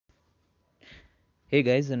Hey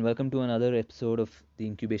guys, and welcome to another episode of the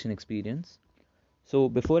incubation experience. So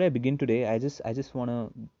before I begin today, I just want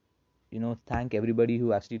to thank everybody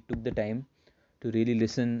who actually took the time to really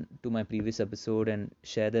listen to my previous episode and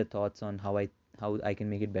share their thoughts on how I can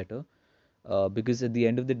make it better. Because at the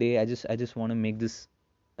end of the day, I just want to make this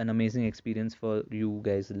an amazing experience for you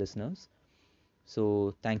guys, the listeners.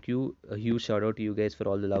 So thank you, a huge shout out to you guys for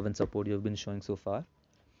all the love and support you've been showing so far.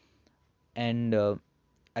 And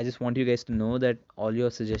I just want you guys to know that all your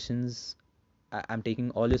suggestions I'm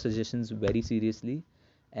taking all your suggestions very seriously,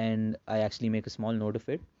 and I actually make a small note of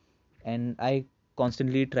it. And I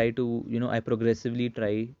constantly try to, I progressively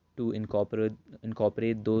try to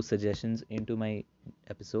incorporate those suggestions into my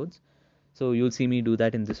episodes. So you'll see me do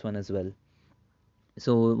that in this one as well.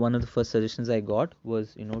 So one of the first suggestions I got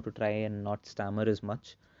was, to try and not stammer as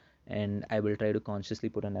much, and I will try to consciously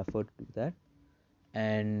put an effort to do that.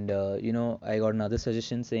 And I got another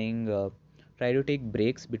suggestion saying try to take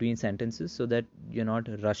breaks between sentences so that you're not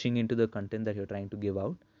rushing into the content that you're trying to give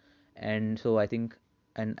out. And so I think,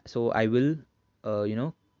 and so I will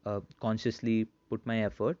consciously put my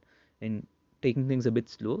effort in taking things a bit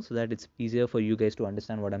slow so that it's easier for you guys to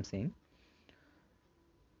understand what I'm saying.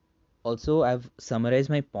 Also, I've summarized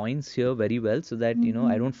my points here very well so that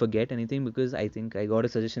I don't forget anything, because I think I got a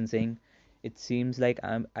suggestion saying it seems like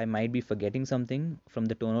I might be forgetting something from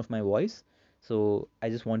the tone of my voice. So I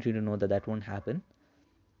just want you to know that that won't happen.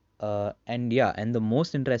 And yeah, and the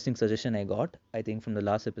most interesting suggestion I got, I think, from the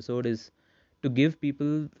last episode is to give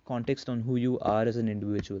people context on who you are as an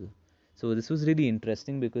individual. So this was really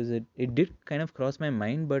interesting because it did kind of cross my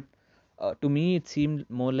mind, but to me it seemed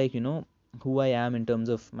more like, who I am in terms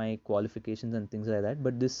of my qualifications and things like that.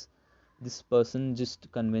 But this person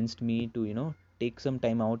just convinced me to, take some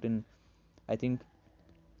time out and I think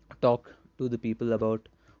talk to the people about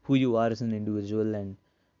who you are as an individual, and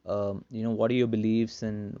what are your beliefs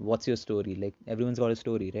and what's your story. Like, everyone's got a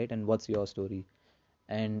story, right? And what's your story?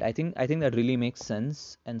 And I think that really makes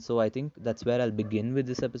sense, and so I think that's where I'll begin with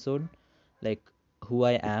this episode, like who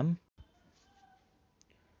I am.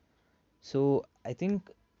 So I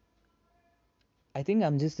think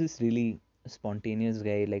I'm just this really spontaneous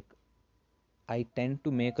guy. Like, I tend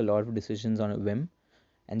to make a lot of decisions on a whim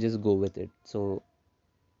and just go with it. So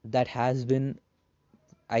that has been,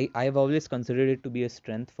 I've always considered it to be a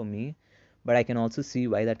strength for me, but I can also see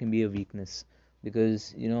why that can be a weakness,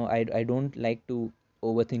 because I don't like to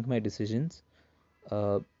overthink my decisions,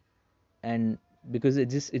 uh, and because it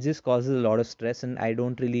just causes a lot of stress, and I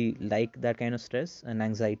don't really like that kind of stress and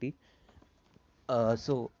anxiety.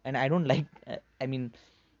 So, and I don't like, I mean,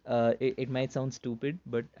 it might sound stupid,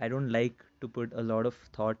 but I don't like to put a lot of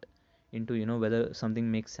thought into whether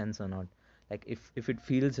something makes sense or not. Like, if it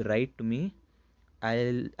feels right to me,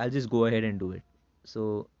 I'll just go ahead and do it.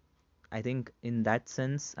 So I think in that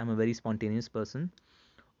sense I'm a very spontaneous person.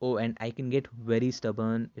 Oh, and I can get very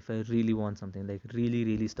stubborn if I really want something, like really,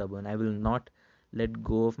 really stubborn. I will not let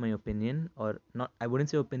go of my opinion, or not, I wouldn't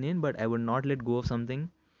say opinion, but I would not let go of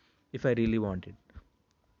something if I really want it.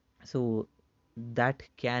 So that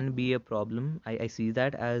can be a problem. I see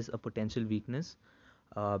that as a potential weakness,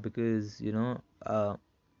 because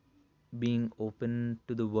being open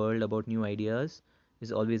to the world about new ideas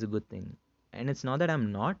is always a good thing. And it's not that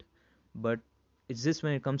I'm not, but it's just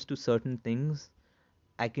when it comes to certain things,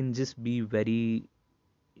 I can just be very,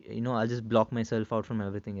 I'll just block myself out from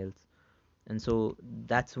everything else. And so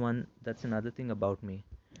that's another thing about me.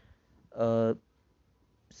 Uh,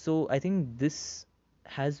 so I think this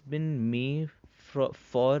has been me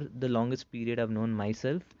for the longest period I've known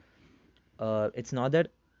myself. It's not that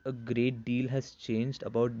a great deal has changed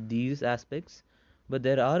about these aspects, but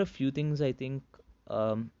there are a few things I think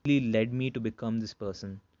really led me to become this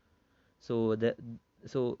person. So that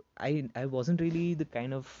so I wasn't really the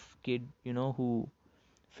kind of kid who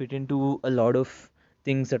fit into a lot of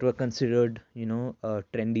things that were considered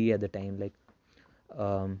trendy at the time. Like,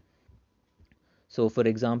 um, so for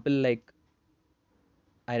example, like,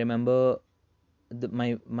 I remember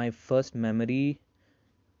my first memory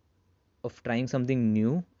of trying something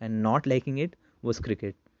new and not liking it was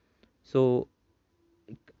cricket. So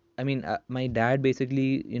I mean, my dad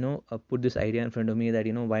basically, put this idea in front of me that,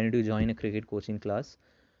 why don't you join a cricket coaching class,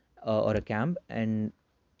 or a camp, and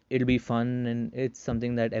it'll be fun and it's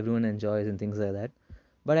something that everyone enjoys and things like that.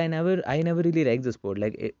 But I never really liked the sport.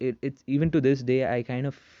 Like, it's even to this day, I kind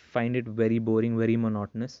of find it very boring, very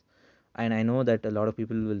monotonous. And I know that a lot of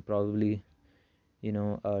people will probably,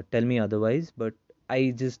 tell me otherwise, but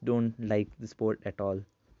I just don't like the sport at all.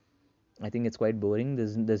 I think it's quite boring.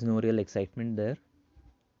 There's no real excitement there.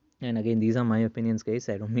 And again, these are my opinions, guys.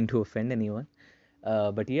 I don't mean to offend anyone.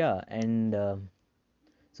 But yeah, and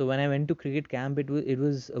So when I went to cricket camp, it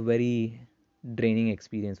was a very draining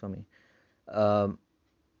experience for me. Um,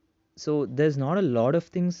 so there's not a lot of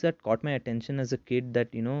things that caught my attention as a kid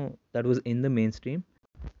that that was in the mainstream.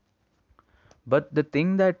 But the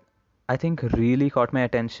thing that I think really caught my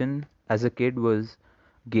attention as a kid was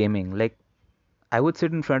gaming. Like I would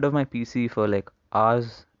sit in front of my PC for like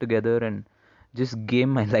hours together and just game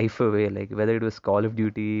my life away, like whether it was Call of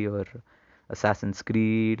Duty or Assassin's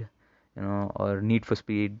Creed, or Need for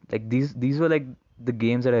Speed. Like these were like the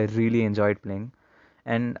games that I really enjoyed playing.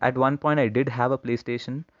 And at one point I did have a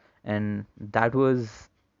PlayStation, and that was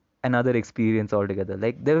another experience altogether.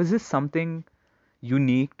 Like there was just something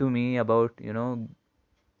unique to me about,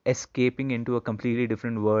 escaping into a completely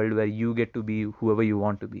different world where you get to be whoever you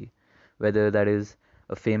want to be, whether that is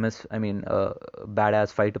a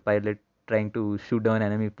badass fighter pilot trying to shoot down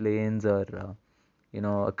enemy planes, or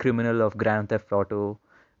a criminal of Grand Theft Auto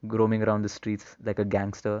roaming around the streets like a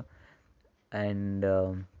gangster, and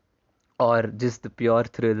or just the pure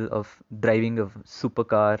thrill of driving a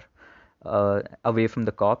supercar away from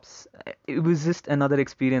the cops. It was just another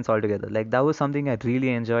experience altogether. Like that was something I really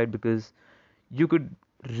enjoyed because you could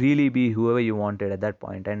really be whoever you wanted at that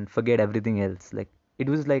point and forget everything else. Like it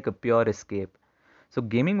was like a pure escape. So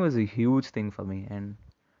gaming was a huge thing for me, and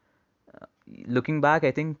looking back, I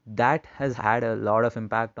think that has had a lot of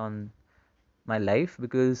impact on my life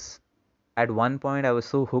because at one point I was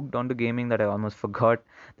so hooked onto gaming that I almost forgot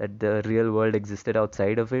that the real world existed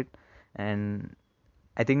outside of it. And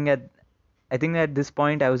I think at I think at this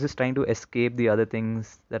point I was just trying to escape the other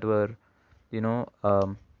things that were, you know,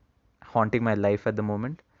 um, haunting my life at the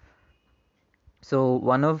moment. So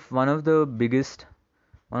one of the biggest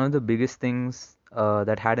things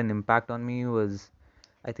that had an impact on me was,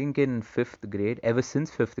 I think, in fifth grade. Ever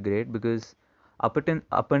since fifth grade, because up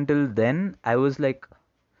until then I was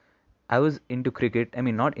into cricket. I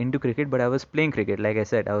mean, not into cricket, but I was playing cricket. Like I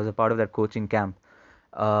said, I was a part of that coaching camp,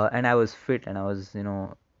 and I was fit and I was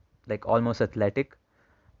like almost athletic.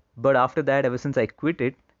 But after that, ever since I quit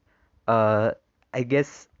it, uh, I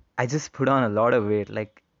guess I just put on a lot of weight.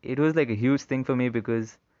 Like it was like a huge thing for me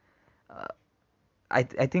because uh, I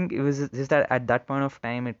think it was just that at that point of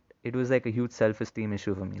time it was like a huge self-esteem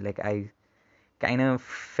issue for me. Like I kind of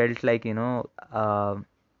felt like I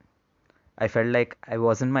felt like I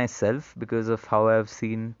wasn't myself because of how I've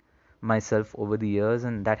seen myself over the years,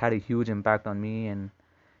 and that had a huge impact on me and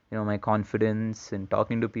my confidence in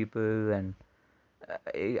talking to people. And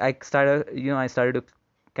I started to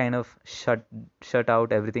kind of shut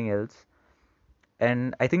out everything else.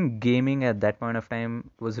 And I think gaming at that point of time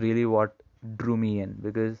was really what drew me in,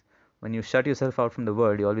 because when you shut yourself out from the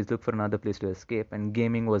world, you always look for another place to escape, and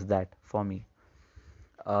gaming was that for me.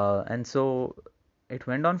 And so it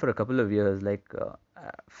went on for a couple of years, like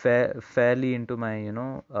fairly into my,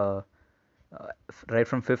 right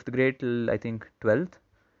from fifth grade till I think 12th.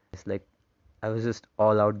 It's like I was just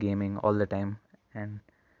all out gaming all the time, and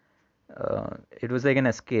it was like an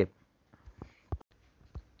escape.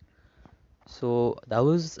 So that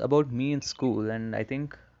was about me in school, and I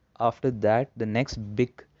think after that, the next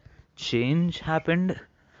big change happened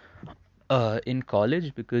in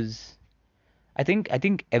college, because I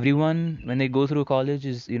think everyone when they go through college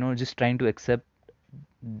is just trying to accept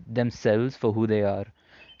themselves for who they are,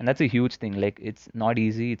 and that's a huge thing. Like it's not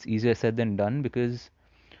easy; it's easier said than done, because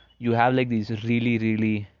you have like these really,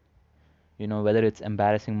 really, whether it's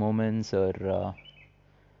embarrassing moments or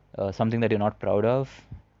something that you're not proud of,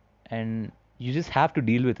 and you just have to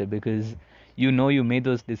deal with it because you made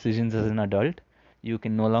those decisions as an adult. You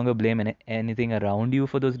can no longer blame anything around you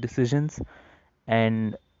for those decisions,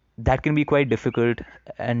 and that can be quite difficult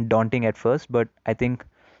and daunting at first. But I think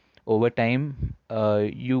over time,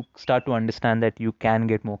 you start to understand that you can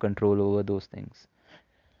get more control over those things.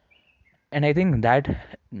 And I think that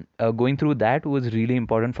going through that was really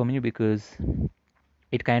important for me because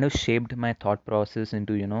it kind of shaped my thought process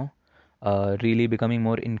into really becoming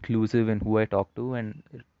more inclusive in who I talk to, and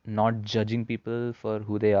not judging people for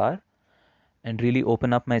who they are, and really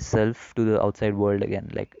open up myself to the outside world again.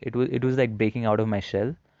 Like it was like breaking out of my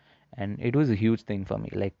shell, and it was a huge thing for me.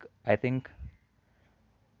 Like I think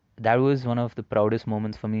that was one of the proudest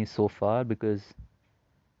moments for me so far, because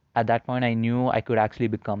at that point I knew I could actually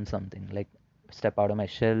become something, like step out of my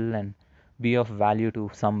shell and be of value to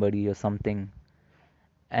somebody or something.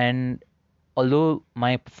 And although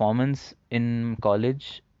my performance in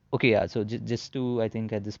college, okay, yeah, so just to, I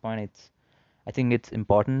think at this point I think it's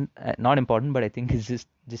important, not important, but I think it's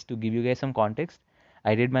just to give you guys some context.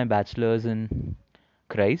 I did my bachelor's in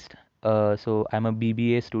Christ, so I'm a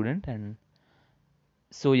BBA student, and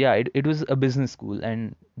So yeah, it was a business school,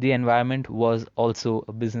 and the environment was also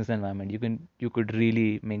a business environment. You could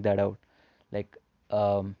really make that out. Like,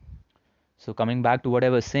 um, so coming back to what I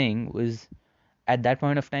was saying was, at that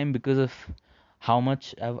point of time, because of how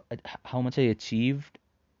much how much I achieved,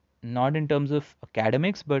 not in terms of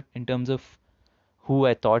academics, but in terms of who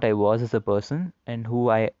I thought I was as a person and who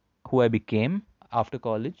I became after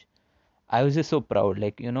college. I was just so proud.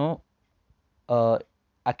 Like, uh,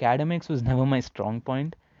 academics was never my strong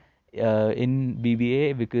point in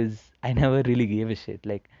BBA because I never really gave a shit.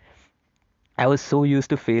 Like, I was so used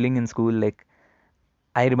to failing in school. Like,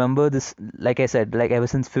 I remember this, like I said, like ever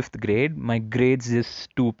since fifth grade, my grades just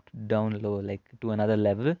stooped down low, like to another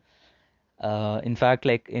level. In fact,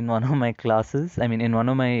 like in one of my classes, I mean, in one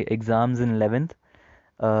of my exams in 11th,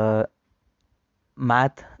 uh,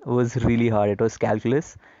 math was really hard. It was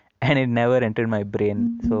calculus, and it never entered my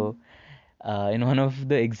brain. So, in one of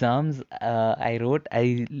the exams, I wrote,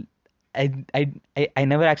 I, I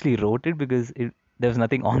never actually wrote it because there was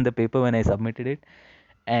nothing on the paper when I submitted it.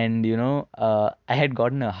 And I had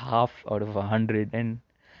gotten a half out of 100, and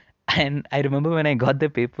I remember when I got the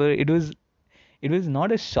paper, it was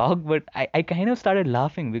not a shock, but I kind of started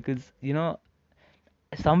laughing because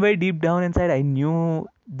somewhere deep down inside I knew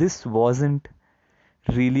this wasn't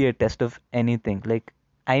really a test of anything. Like,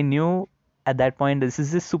 I knew at that point this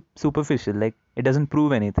is just superficial, like it doesn't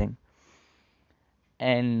prove anything.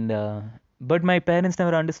 And but my parents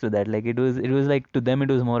never understood that. Like, it was like, to them it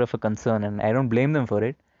was more of a concern, and I don't blame them for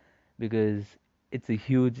it because it's a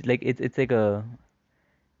huge, like, it's like a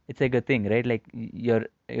thing, right? Like, you're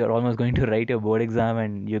almost going to write your board exam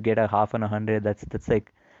and you get a half on 100. That's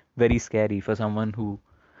like very scary for someone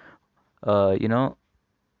uh you know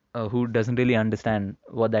who doesn't really understand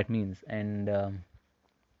what that means. And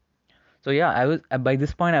so yeah, I was by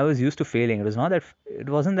this point I was used to failing. It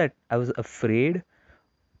wasn't that I was afraid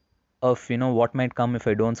of what might come if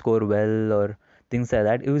I don't score well or things like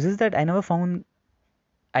that. It was just that I never found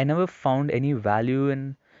any value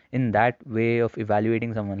in that way of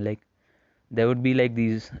evaluating someone. Like, there would be like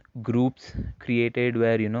these groups created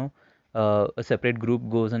where a separate group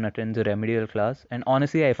goes and attends a remedial class, and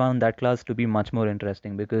honestly I found that class to be much more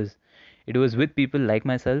interesting because it was with people like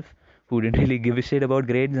myself who didn't really give a shit about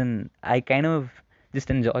grades, and I kind of just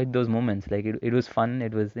enjoyed those moments. Like, it was fun,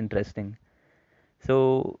 it was interesting.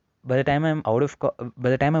 So by the time I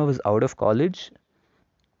was out of college,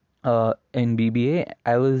 in BBA,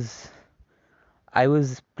 I was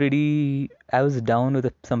down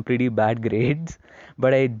with some pretty bad grades,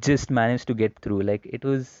 but I just managed to get through. Like, it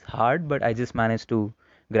was hard, but I just managed to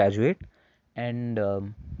graduate. And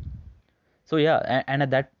so yeah, and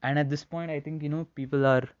at this point, I think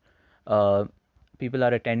uh, people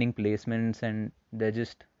are attending placements, and they're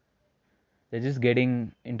just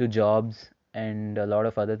getting into jobs and a lot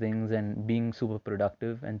of other things and being super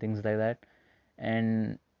productive and things like that.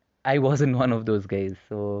 And I wasn't one of those guys,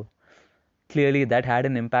 so clearly that had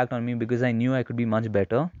an impact on me because I knew I could be much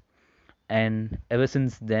better. And ever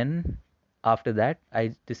since then, after that,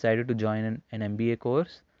 I decided to join an MBA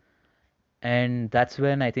course. And that's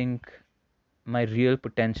when I think my real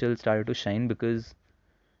potential started to shine because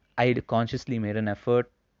I consciously made an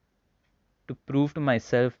effort to prove to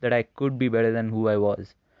myself that I could be better than who I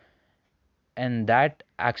was. And that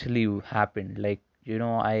actually happened. Like,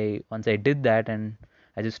 I once I did that, and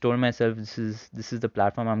I just told myself this is the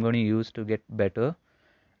platform I'm going to use to get better.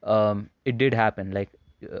 It did happen. Like,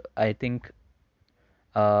 I think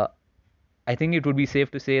uh, I think it would be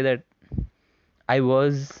safe to say that I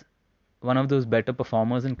was one of those better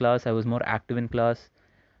performers in class. I was more active in class.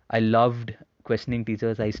 I loved questioning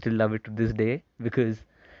teachers. I still love it to this day because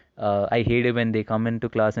I hate it when they come into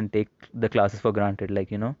class and take the classes for granted. Like,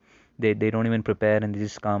 they don't even prepare and they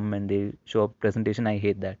just come and they show up presentation. I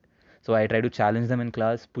hate that. So I try to challenge them in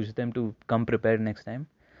class, push them to come prepared next time.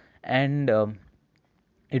 And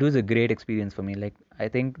it was a great experience for me. Like, I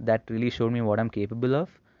think that really showed me what I'm capable of,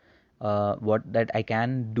 what that I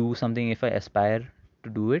can do something if I aspire to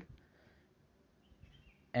do it.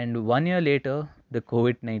 And 1 year later, the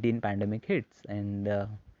COVID-19 pandemic hits, and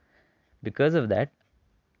because of that,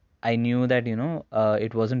 I knew that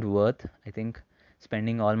it wasn't worth, I think,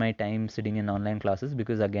 spending all my time sitting in online classes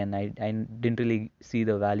because again I didn't really see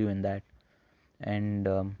the value in that. And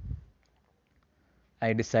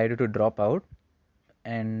I decided to drop out,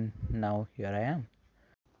 and now here I am.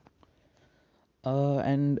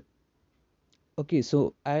 And okay,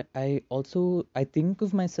 so I think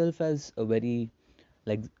of myself as a very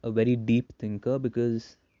deep thinker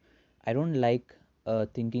because I don't like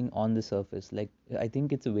thinking on the surface. Like, I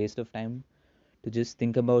think it's a waste of time to just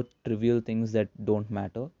think about trivial things that don't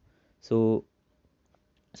matter. So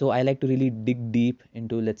So I like to really dig deep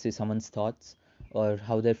into, let's say, someone's thoughts or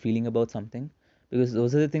how they're feeling about something, because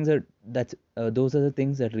those are the things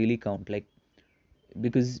that really count. Like,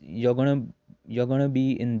 because you're gonna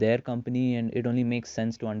be in their company, and it only makes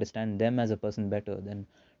sense to understand them as a person better than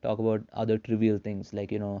talk about other trivial things,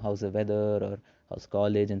 like, how's the weather or how's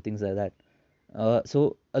college and things like that.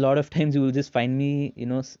 So a lot of times you will just find me,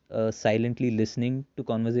 silently listening to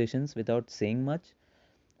conversations without saying much.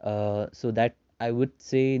 So that, I would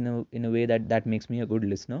say, in a way, that makes me a good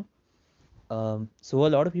listener. So a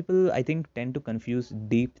lot of people, I think, tend to confuse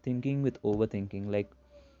deep thinking with overthinking. Like,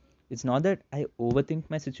 it's not that I overthink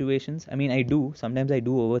my situations. I mean, I do. Sometimes I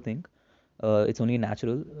do overthink. It's only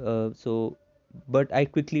natural. But I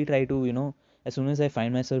quickly try to, as soon as I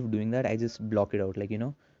find myself doing that, I just block it out. Like,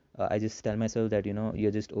 I just tell myself that,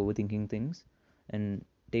 you're just overthinking things, and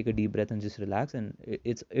take a deep breath and just relax, and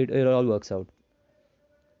it all works out.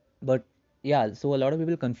 But yeah, so a lot of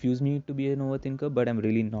people confuse me to be an overthinker, but I'm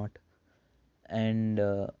really not. And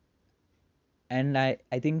uh, and I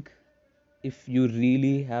think, if you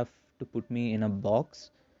really have to put me in a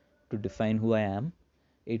box to define who I am,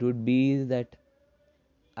 it would be that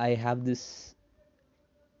I have this,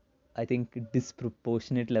 I think,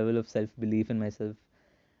 disproportionate level of self belief in myself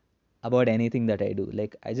about anything that I do.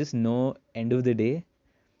 Like, I just know, end of the day,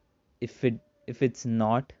 if it if it's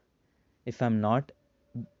not if I'm not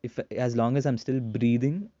if as long as I'm still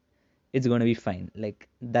breathing, it's gonna be fine. Like,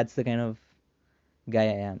 that's the kind of guy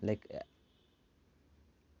I am. Like,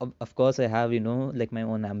 of course I have, like, my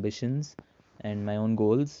own ambitions and my own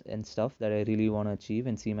goals and stuff that I really want to achieve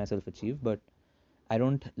and see myself achieve, but I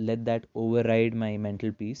don't let that override my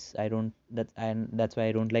mental peace. I don't that And that's why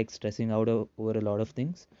I don't like stressing out over a lot of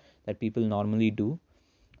things that people normally do,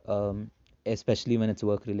 um, especially when it's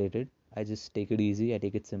work related. I just take it easy, I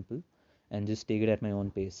take it simple, and just take it at my own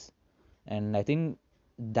pace. And I think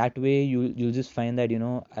that way you'll just find that,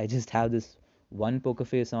 I just have this one poker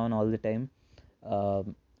face on all the time.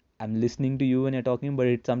 um, I'm listening to you when you're talking,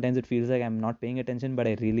 but sometimes it feels like I'm not paying attention, but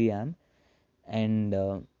I really am. And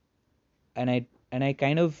uh, and I and I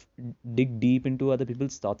kind of dig deep into other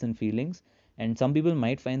people's thoughts and feelings. And some people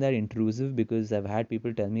might find that intrusive, because I've had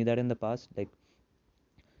people tell me that in the past. Like,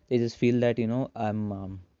 they just feel that,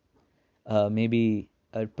 I'm maybe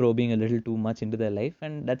probing a little too much into their life,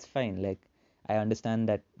 and that's fine. Like, I understand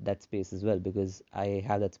that space as well, because I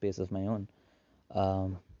have that space of my own.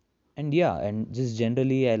 um, and yeah, and just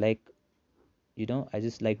generally, I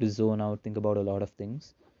just like to zone out, think about a lot of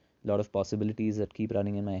things, a lot of possibilities that keep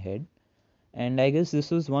running in my head. And I guess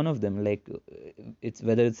this was one of them. Like, it's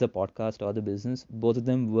whether it's the podcast or the business, both of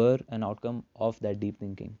them were an outcome of that deep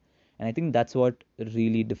thinking. And I think that's what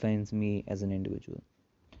really defines me as an individual.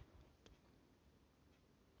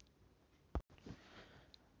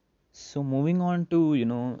 So moving on to,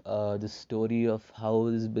 the story of how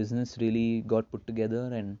this business really got put together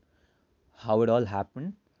and how it all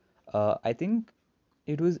happened. I think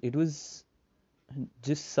it was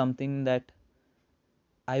just something that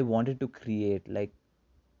I wanted to create. Like,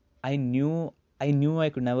 I knew I knew I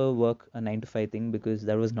could never work a 9 to 5 thing, because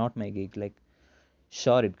that was not my gig. Like,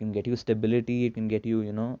 sure, it can get you stability, it can get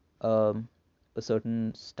you, a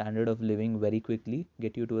certain standard of living very quickly,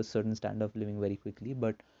 get you to a certain standard of living very quickly.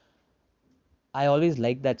 But I always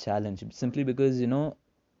liked that challenge, simply because,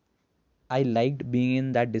 I liked being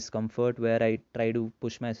in that discomfort where I try to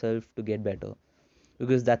push myself to get better,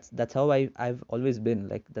 because that's how I've always been.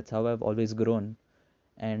 Like, that's how I've always grown.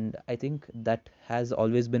 And I think that has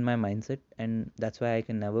always been my mindset, and that's why I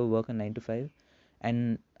can never work a 9 to 5.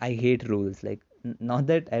 And I hate rules. Like, not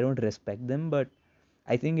that I don't respect them, but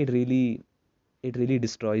I think it really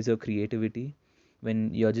destroys your creativity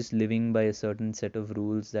when you're just living by a certain set of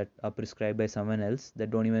rules that are prescribed by someone else,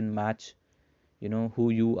 that don't even match, who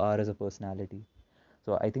you are as a personality.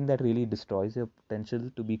 So I think that really destroys your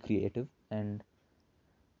potential to be creative. And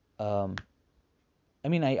um, I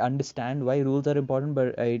mean, I understand why rules are important,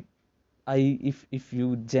 but if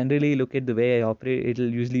you generally look at the way I operate, it'll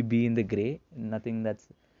usually be in the gray, nothing that's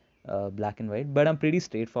black and white. But I'm pretty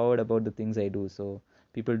straightforward about the things I do, so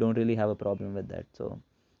people don't really have a problem with that. So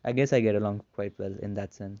I guess I get along quite well in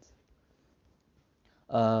that sense.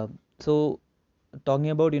 So talking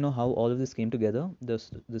about, how all of this came together,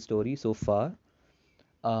 the story so far.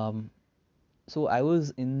 Um, so I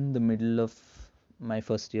was in the middle of my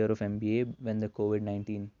first year of MBA when the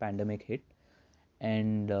COVID-19 pandemic hit.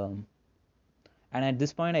 And um, and at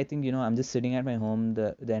this point, I think, I'm just sitting at my home,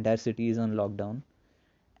 the entire city is on lockdown,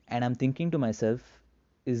 and I'm thinking to myself,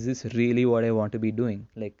 is this really what I want to be doing?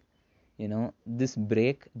 Like, this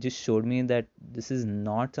break just showed me that this is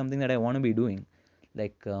not something that I want to be doing.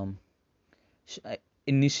 Like,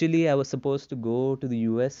 initially I was supposed to go to the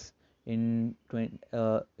US in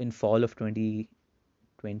fall of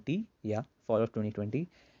 2020. Yeah, fall of 2020.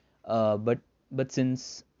 But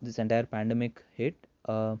since this entire pandemic hit,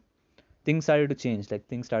 things started to change. Like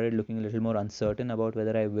things started looking a little more uncertain about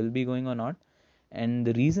whether I will be going or not. And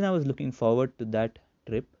the reason I was looking forward to that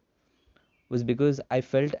trip was because I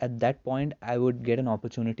felt at that point I would get an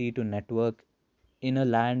opportunity to network in a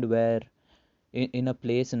land where, in a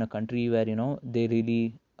place, in a country where, they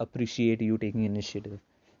really appreciate you taking initiative.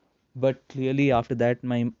 But clearly after that,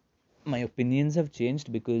 my opinions have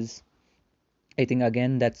changed, because I think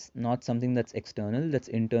again that's not something that's external, that's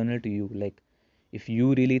internal to you. Like if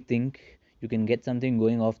you really think you can get something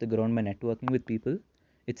going off the ground by networking with people,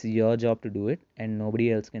 it's your job to do it, and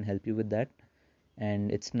nobody else can help you with that.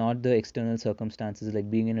 And it's not the external circumstances,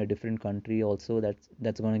 like being in a different country also,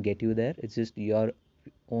 that's going to get you there. It's just your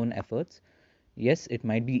own efforts. Yes, it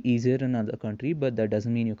might be easier in another country, but that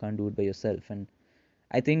doesn't mean you can't do it by yourself. And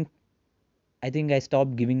I think I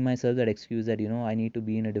stopped giving myself that excuse that, I need to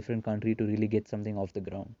be in a different country to really get something off the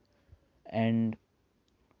ground. And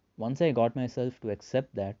once I got myself to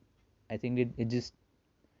accept that, I think it just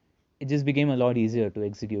became a lot easier to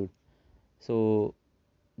execute. So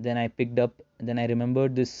then I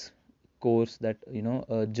remembered this course that,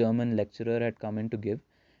 a German lecturer had come in to give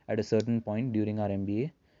at a certain point during our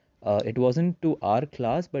MBA. It wasn't to our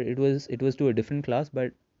class, but it was to a different class.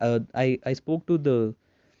 But I spoke to the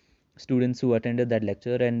students who attended that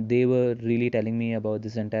lecture, and they were really telling me about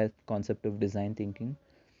this entire concept of design thinking,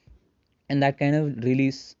 and that kind of really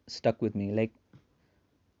stuck with me. Like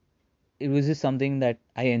it was just something that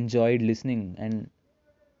I enjoyed listening, and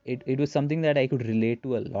it was something that I could relate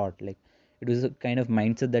to a lot. Like it was a kind of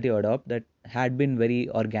mindset that you adopt that had been very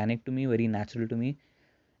organic to me, very natural to me,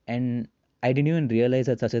 and I didn't even realize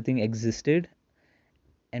that such a thing existed.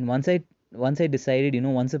 And once I decided,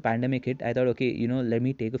 once the pandemic hit, I thought, okay, let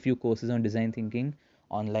me take a few courses on design thinking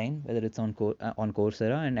online, whether it's on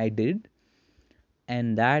Coursera, and I did,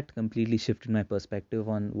 and that completely shifted my perspective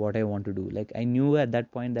on what I want to do. Like I knew at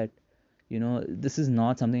that point that, this is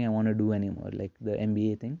not something I want to do anymore, like the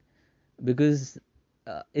MBA thing, because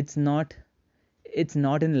it's not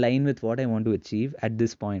in line with what I want to achieve at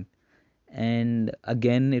this point. And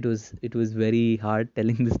again, it was very hard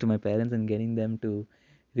telling this to my parents and getting them to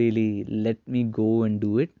really let me go and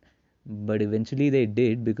do it. But eventually they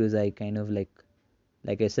did, because I kind of like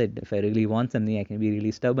I said, if I really want something, I can be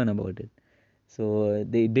really stubborn about it. So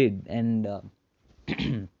they did. And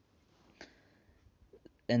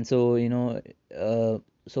so,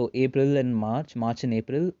 so April and March and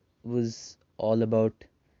April was all about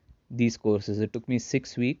these courses. It took me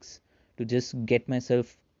 6 weeks to just get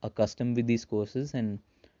myself accustomed with these courses and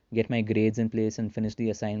get my grades in place and finish the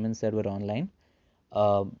assignments that were online.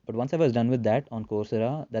 But once I was done with that on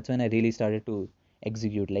Coursera, that's when I really started to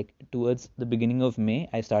execute. Like towards the beginning of May,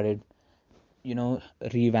 I started,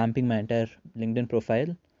 revamping my entire LinkedIn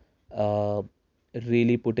profile. Uh,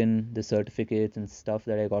 Really put in the certificates and stuff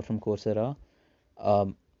that I got from Coursera.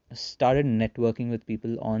 Um, Started networking with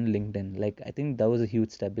people on LinkedIn. Like I think that was a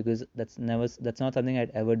huge step, because that's not something I'd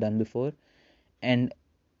ever done before, and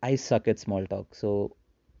I suck at small talk. So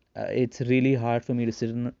it's really hard for me to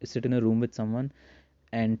sit in a room with someone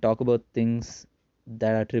and talk about things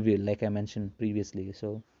that are trivial, like I mentioned previously.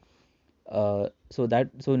 So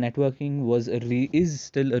networking is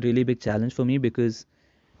still a really big challenge for me, because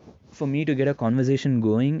for me to get a conversation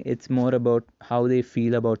going, it's more about how they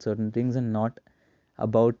feel about certain things and not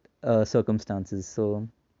about circumstances. So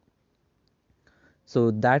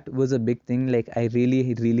that was a big thing. Like I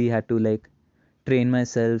really really had to like train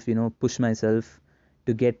myself, push myself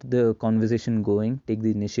to get the conversation going, take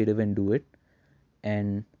the initiative and do it.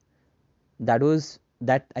 And that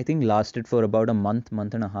I think lasted for about a month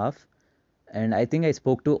and a half. And I think I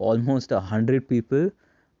spoke to almost 100 people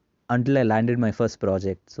until I landed my first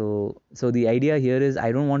project. So the idea here is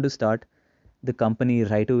I don't want to start the company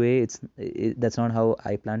right away. That's not how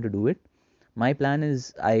I plan to do it. My plan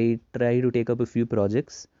is I try to take up a few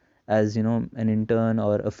projects as, an intern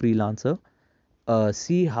or a freelancer,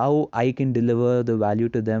 see how I can deliver the value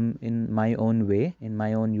to them in my own way, in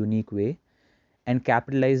my own unique way, and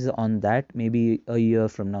capitalize on that maybe a year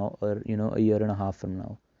from now, or a year and a half from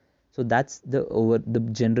now. So that's the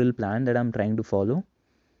general plan that I'm trying to follow.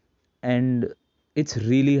 And it's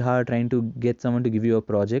really hard trying to get someone to give you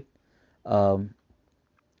um,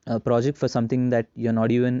 a project for something that you're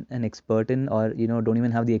not even an expert in, or don't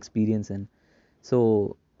even have the experience in.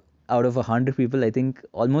 So out of 100 people, I think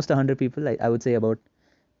almost 100 people, I would say about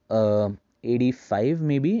uh, 85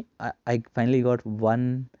 maybe, I finally got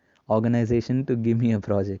one organization to give me a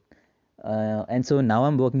project. And so now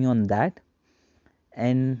I'm working on that,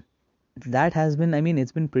 and that has been, I mean,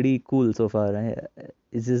 it's been pretty cool so far.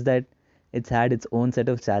 It's just that it's had its own set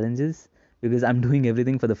of challenges because I'm doing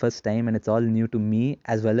everything for the first time and it's all new to me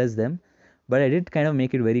as well as them. But I did kind of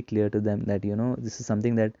make it very clear to them that, this is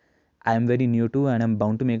something that I'm very new to and I'm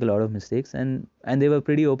bound to make a lot of mistakes. And they were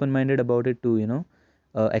pretty open-minded about it to,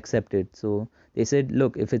 accept it. So they said,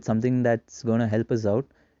 look, if it's something that's going to help us out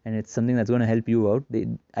and it's something that's going to help you out,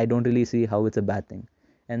 I don't really see how it's a bad thing.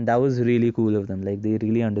 And that was really cool of them. Like, they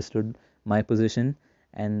really understood my position,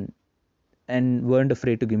 and weren't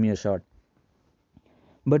afraid to give me a shot.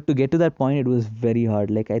 But to get to that point, it was very hard.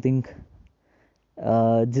 Like, I think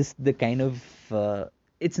just the kind of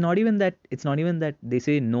it's not even that they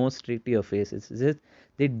say no straight to your face. It's just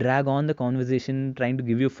they drag on the conversation trying to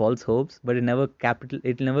give you false hopes, but it never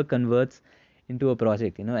converts into a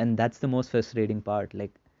project, and that's the most frustrating part.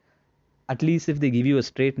 Like, at least if they give you a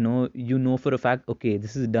straight no, for a fact, okay,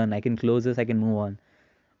 this is done, I can close this, I can move on.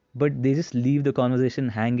 But they just leave the conversation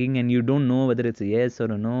hanging and you don't know whether it's a yes or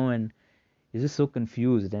a no, and you're just so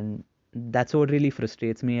confused. And that's what really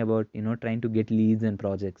frustrates me about trying to get leads and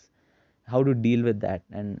projects, how to deal with that.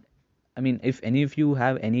 And I mean, if any of you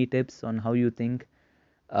have any tips on how you think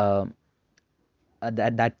uh,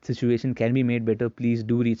 that situation can be made better, please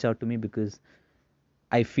do reach out to me, because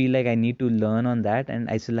I feel like I need to learn on that and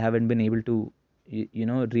I still haven't been able to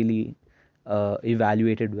really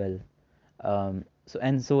evaluate it well.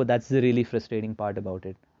 So that's the really frustrating part about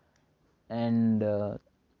it. And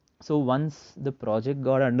so once the project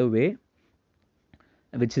got underway,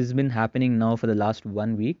 which has been happening now for the last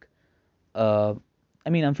 1 week, uh, I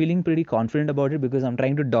mean, I'm feeling pretty confident about it because I'm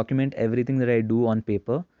trying to document everything that I do on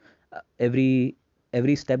paper. Every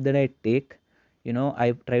step that I take,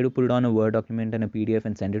 I try to put it on a Word document and a PDF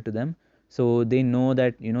and send it to them, so they know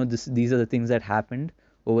that these are the things that happened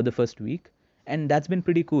over the first week, and that's been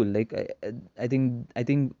pretty cool. Like, I think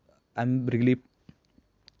I'm really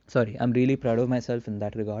I'm really proud of myself in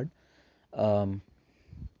that regard. Um,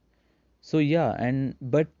 so yeah, and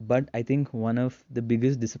but I think one of the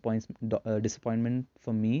biggest disappointment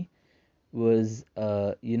for me was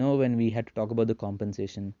when we had to talk about the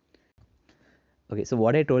compensation. Okay, so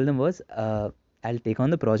what I told them was, I'll take on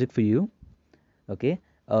the project for you. Okay,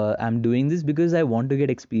 I'm doing this because I want to get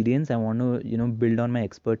experience. I want to build on my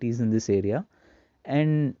expertise in this area,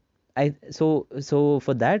 and so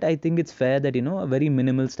for that I think it's fair that a very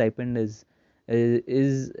minimal stipend is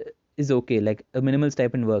is okay. Like, a minimal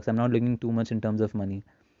stipend works. I'm not looking too much in terms of money,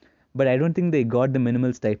 but I don't think they got the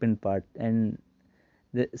minimal stipend part. And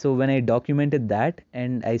so when I documented that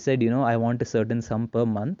and I said, I want a certain sum per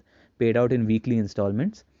month paid out in weekly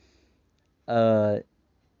installments, uh,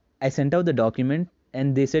 I sent out the document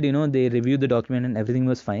and they said, they reviewed the document and everything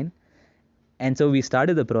was fine. And so we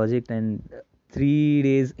started the project, and 3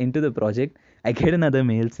 days into the project, I get another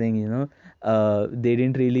mail saying, they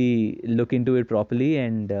didn't really look into it properly,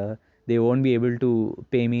 and they won't be able to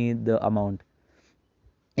pay me the amount.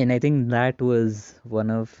 And I think that was one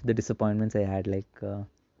of the disappointments I had. Like,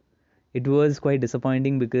 it was quite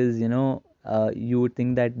disappointing because you would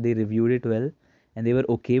think that they reviewed it well and they were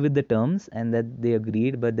okay with the terms and that they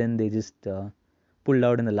agreed, but then they just pulled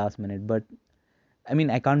out in the last minute. But I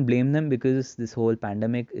mean, I can't blame them because this whole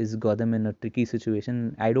pandemic is got them in a tricky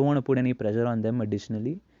situation. I don't want to put any pressure on them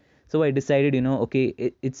additionally. So I decided,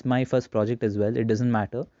 okay, it's my first project as well. It doesn't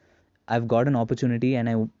matter. I've got an opportunity and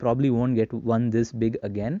I probably won't get one this big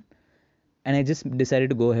again. And I just decided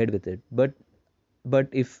to go ahead with it. But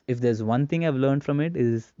if there's one thing I've learned from it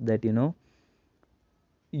is that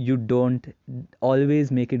you don't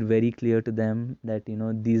always make it very clear to them that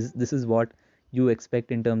this is what you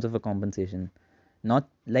expect in terms of a compensation. Not,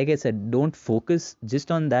 like I said, don't focus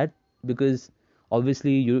just on that, because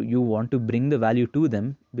obviously you want to bring the value to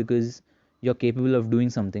them because you're capable of doing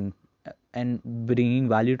something, and bringing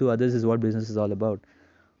value to others is what business is all about.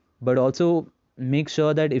 But also make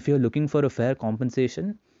sure that if you're looking for a fair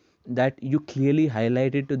compensation, that you clearly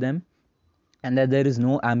highlight it to them and that there is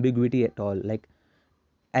no ambiguity at all. Like,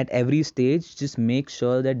 at every stage just make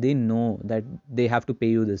sure that they know that they have to pay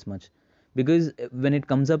you this much, because when it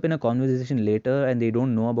comes up in a conversation later and they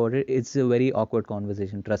don't know about it, it's a very awkward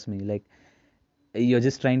conversation, trust me. Like, you're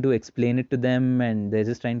just trying to explain it to them and they're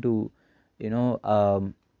just trying to you know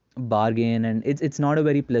um, bargain, and it's not a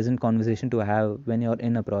very pleasant conversation to have when you're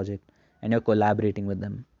in a project and you're collaborating with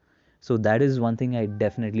them. So that is one thing I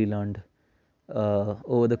definitely learned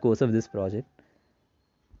over the course of this project.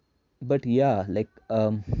 But yeah, like,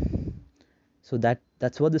 so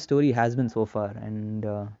that's what the story has been so far. And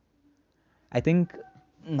I think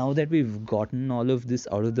now that we've gotten all of this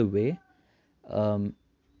out of the way, um,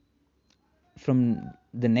 from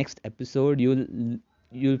the next episode,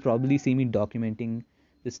 you'll probably see me documenting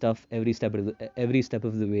this stuff every step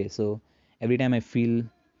of the way. So every time I feel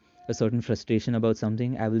a certain frustration about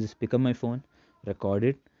something, I will just pick up my phone, record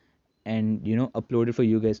it, and upload it for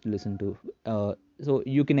you guys to listen to. So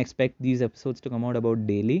you can expect these episodes to come out about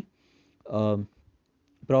daily, um,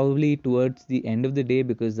 probably towards the end of the day,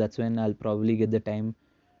 because that's when I'll probably get the time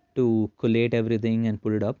to collate everything and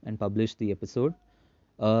put it up and publish the episode.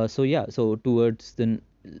 So yeah, so towards the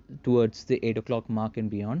 8 o'clock mark and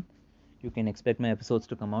beyond, you can expect my episodes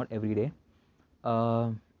to come out every day.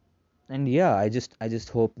 Uh, and yeah, I just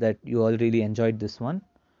hope that you all really enjoyed this one,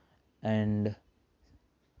 and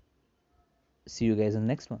see you guys in the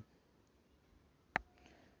next one.